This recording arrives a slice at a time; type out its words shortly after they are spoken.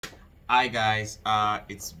Hi guys,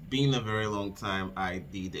 it's been a very long time I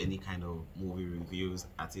did any kind of movie reviews,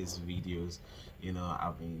 artist videos.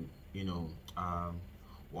 I've been,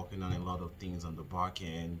 working on a lot of things on the back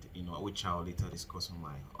end, which I'll later discuss on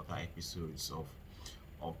my other episodes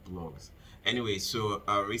of blogs. Anyway, so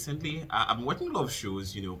recently I've been watching a lot of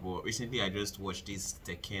shows, but recently I just watched this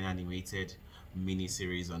Tekken animated mini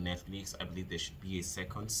series on Netflix. I believe there should be a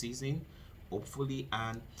second season, hopefully,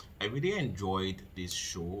 and I really enjoyed this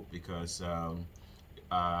show because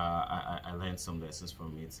I learned some lessons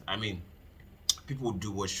from it. I mean, people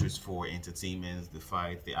do watch shows for entertainment, the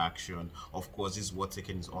fight, the action. Of course, this is what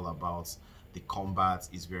Tekken is all about. The combat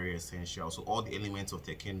is very essential. So all the elements of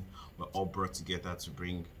Tekken were all brought together to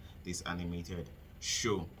bring this animated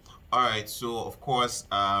show. All right, so of course,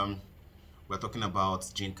 we're talking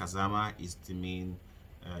about Jin Kazama is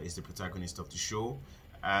the protagonist of the show,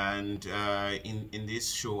 and in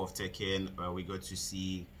this show of Tekken, we got to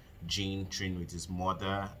see Jin train with his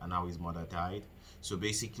mother, and how his mother died. So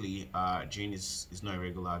basically, Jin is not a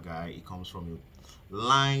regular guy. He comes from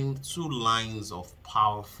two lines of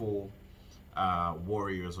powerful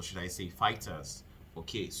warriors, or should I say, fighters.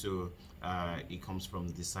 Okay, so he comes from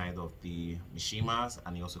the side of the Mishimas,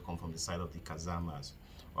 and he also comes from the side of the Kazamas.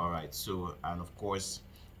 All right, so and of course,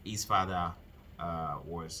 his father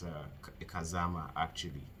was a Kazama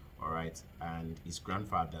actually. All right, and his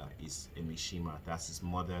grandfather is a Mishima. That's his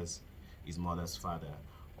mother's father.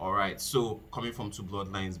 All right, so coming from two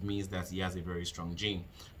bloodlines means that he has a very strong gene.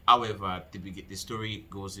 However, the story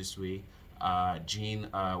goes this way. Jin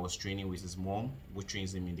was training with his mom, who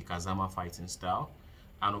trains him in the Kazama fighting style.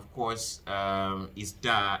 And of course,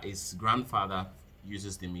 his grandfather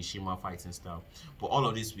uses the Mishima fighting style. But all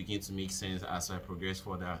of this begins to make sense as I progress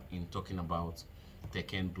further in talking about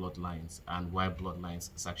Tekken Bloodlines and why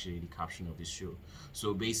Bloodlines is actually the caption of this show.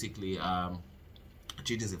 So basically,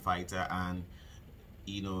 Jin is a fighter, and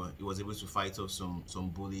he was able to fight off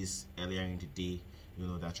some bullies earlier in the day,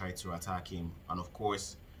 that tried to attack him. And of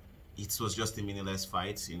course, it was just a meaningless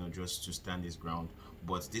fight, just to stand his ground.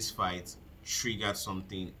 But this fight triggered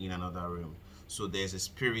something in another realm. So there's a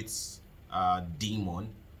spirit demon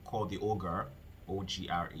called the Ogre,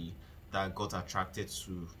 Ogre, that got attracted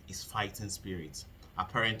to his fighting spirit.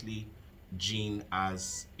 Apparently, Jin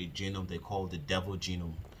has a genome they call the devil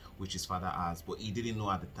genome, which his father has, but he didn't know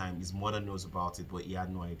at the time. His mother knows about it, but he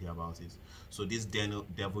had no idea about it. So this devil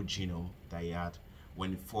genome that he had,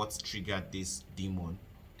 when he fought, triggered this demon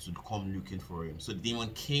to come looking for him. So the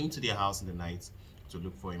demon came to their house in the night to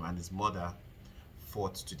look for him, and his mother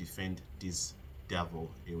fought to defend this devil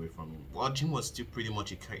away from him. Well, Jim was still pretty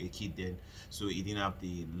much a kid then, so he didn't have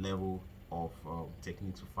the level of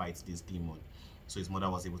technique to fight this demon. So his mother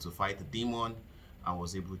was able to fight the demon and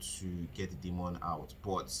was able to get the demon out,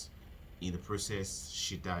 but in the process,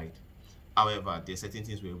 she died. However, there are certain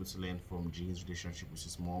things we were able to learn from Jin's relationship with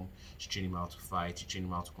his mom. She trained him how to fight. She trained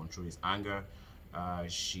him how to control his anger.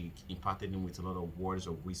 She imparted him with a lot of words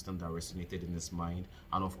of wisdom that resonated in his mind.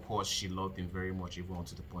 And of course, she loved him very much, even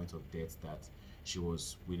to the point of death, that she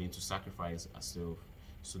was willing to sacrifice herself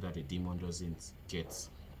so that the demon doesn't get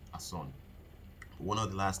a son. One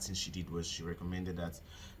of the last things she did was she recommended that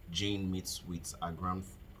Jane meets with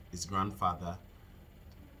his grandfather,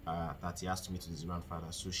 that he has to meet with his grandfather.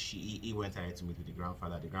 So he went ahead to meet with the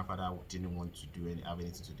grandfather. The grandfather didn't want to have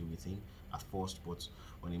anything to do with him at first, but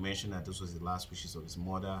when he mentioned that this was the last wishes of his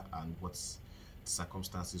mother and what the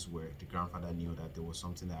circumstances were, the grandfather knew that there was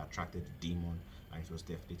something that attracted the demon, and it was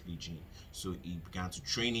definitely Jin. So he began to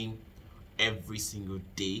train him every single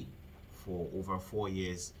day for over 4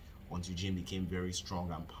 years until Jin became very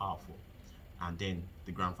strong and powerful. And then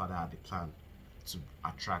the grandfather had a plan to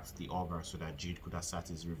attract the ogre so that Jude could assert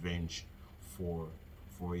his revenge for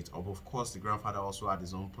for it. Of course, the grandfather also had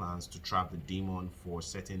his own plans to trap the demon for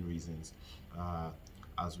certain reasons, uh,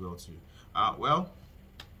 as well too. Well,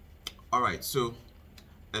 all right. So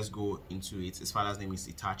let's go into it. His father's name is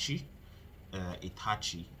Itachi.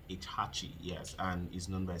 Itachi, yes, and is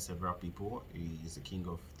known by several people. He is the king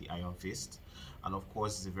of the Iron Fist, and of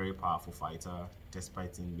course, he's a very powerful fighter,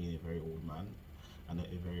 despite him being a very old man. And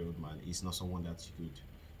a very old man, he's not someone that you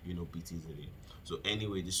could, beat easily. So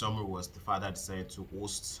anyway, the summary was the father decided to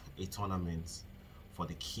host a tournament for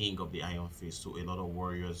the king of the Iron Fist. So a lot of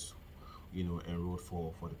warriors, enrolled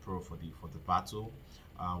for the battle,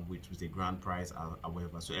 which was a grand prize.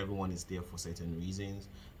 However, so everyone is there for certain reasons.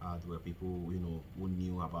 There were people, who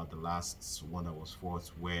knew about the last one that was fought,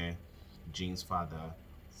 where Jane's father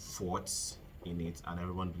fought in it, and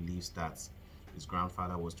everyone believes that his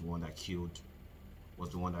grandfather was the one that killed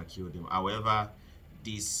him. However,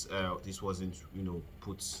 this wasn't,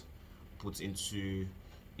 put into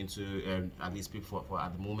at least people for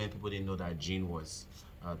at the moment people didn't know that Jin was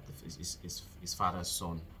his father's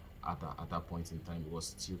son at that point in time. It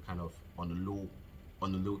was still kind of on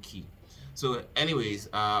the low key. So anyways,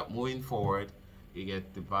 moving forward, you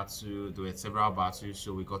get the battle. There were several battles,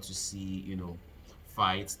 so we got to see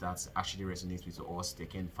fights that actually resonate with us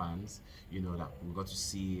Tekken fans. That we got to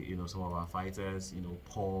see some of our fighters.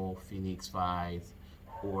 Paul Phoenix fight,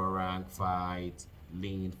 Orang fight,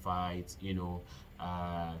 Lane fight.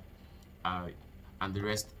 Uh, uh, and the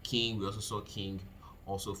rest. King, we also saw King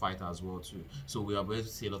also fight as well too. So we are able to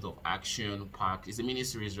see a lot of action packed. It's a mini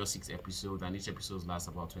series, just 6 episodes, and each episode lasts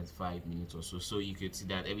about 25 minutes or so. So you could see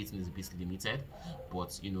that everything is basically limited,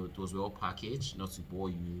 but it was well packaged, not to bore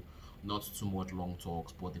you, not too much long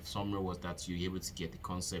talks. But the summary was that you're able to get the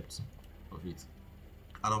concept of it.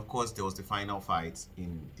 And of course, there was the final fight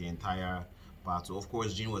in the entire battle. Of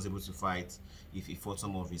course, Jin was able to fight if he fought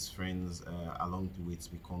some of his friends along the way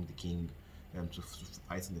to become the king, to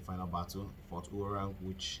fight in the final battle. He fought Orang,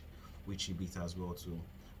 which he beat as well too.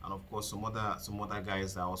 And of course, some other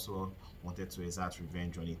guys that also wanted to exert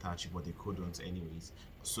revenge on Itachi, but they couldn't anyways.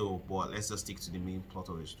 So, but let's just stick to the main plot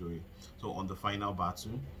of the story. So, on the final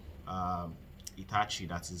battle, um, Itachi,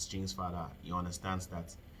 that is Jin's father, he understands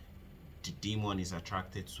that the demon is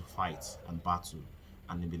attracted to fight and battle,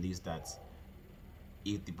 and he believes that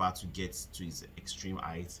if the battle gets to its extreme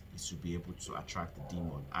height, it should be able to attract the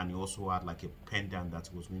demon. And he also had like a pendant that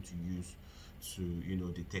he was going to use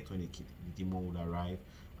to detect when the demon would arrive.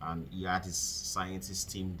 And he had his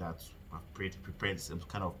scientist team that have prepared some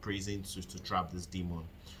kind of prison to trap this demon.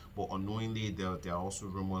 But unknowingly, there are also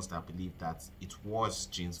rumors that believe that it was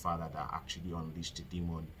Jin's father that actually unleashed the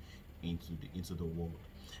demon into the world.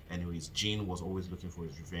 Anyways, Jin was always looking for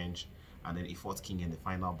his revenge, and then he fought King in the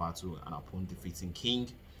final battle. And upon defeating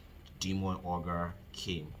King, Demon Ogre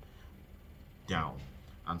came down.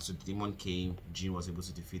 And so the demon came, Jin was able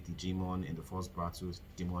to defeat the demon in the first battle.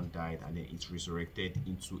 Demon died, and then it resurrected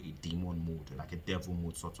into a demon mode, like a devil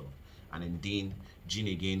mode sort of. And then Jin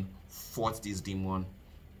again fought this demon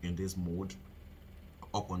in this mode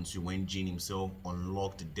up until when Jin himself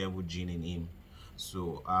unlocked the devil Jin in him.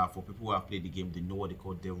 So for people who have played the game, they know what they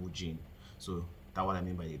call devil Jin. So that's what I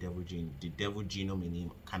mean by the devil Jin. The devil genome in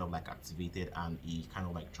him kind of like activated, and he kind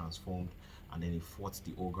of like transformed, and then he fought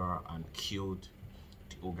the ogre and killed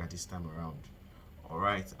the ogre this time around.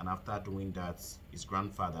 Alright, and after doing that, his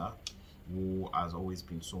grandfather, who has always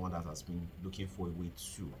been someone that has been looking for a way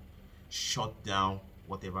to shut down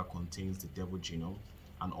whatever contains the devil genome,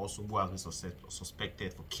 and also who has been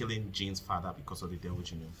suspected for killing Jin's father because of the devil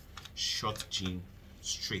genome, shot Jin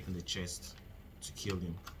straight in the chest to kill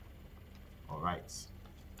him. Alright,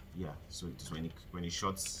 yeah, so it is when he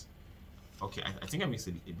shots. Okay, I think I missed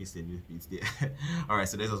a bit there. Alright,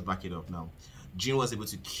 so let's just back it up now. Jin was able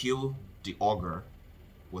to kill the ogre,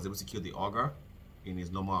 in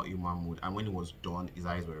his normal human mode, and when he was done, his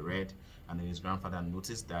eyes were red, and then his grandfather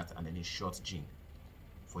noticed that, and then he shot Jin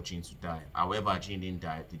for Jin to die. However, Jin didn't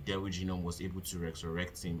die. The devil genome was able to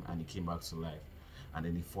resurrect him, and he came back to life. And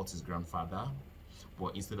then he fought his grandfather,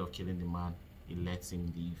 but instead of killing the man, he let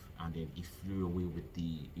him leave, and then he flew away with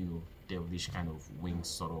the devilish kind of wings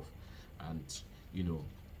sort of, and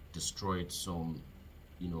destroyed some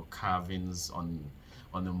carvings on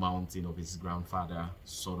the mountain of his grandfather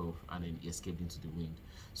sort of, and then he escaped into the wind.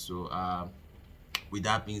 So with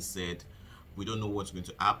that being said, we don't know what's going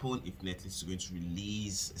to happen, if Netflix is going to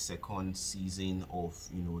release a second season of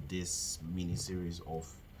this mini series of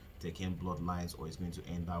Tekken Bloodlines, or it's going to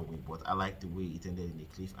end that way. But I like the way it ended in a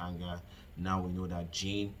cliffhanger. Now we know that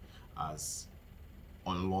Jin has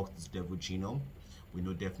unlocked his devil genome. We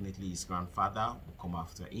know definitely his grandfather will come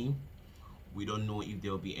after him. We don't know if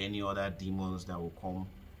there will be any other demons that will come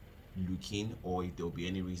looking, or if there will be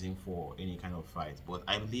any reason for any kind of fight. But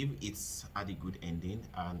I believe it's had a good ending,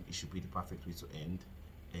 and it should be the perfect way to end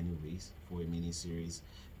anyways for a mini series.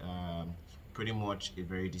 Pretty much a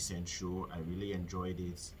very decent show. I really enjoyed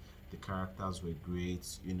it. The characters were great.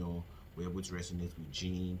 We're able to resonate with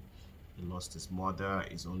Jin. He lost his mother,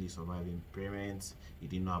 his only surviving parent. He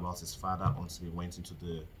didn't know about his father until he went into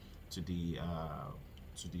the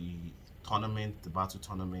tournament, the battle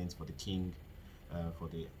tournament for the king, for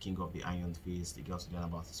the king of the Iron Fist. He got to learn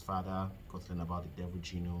about his father, got to learn about the devil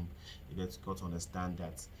genome. He got to understand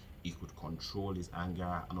that he could control his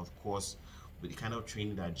anger, and of course, with the kind of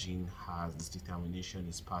training that Jin has, his determination,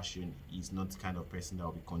 his passion, he's not the kind of person that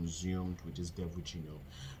will be consumed with this devil genome.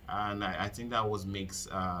 And I think that was makes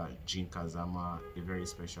Jin Kazama a very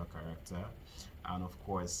special character. And of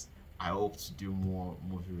course, I hope to do more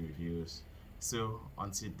movie reviews. So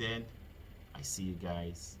until then, I see you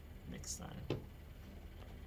guys next time.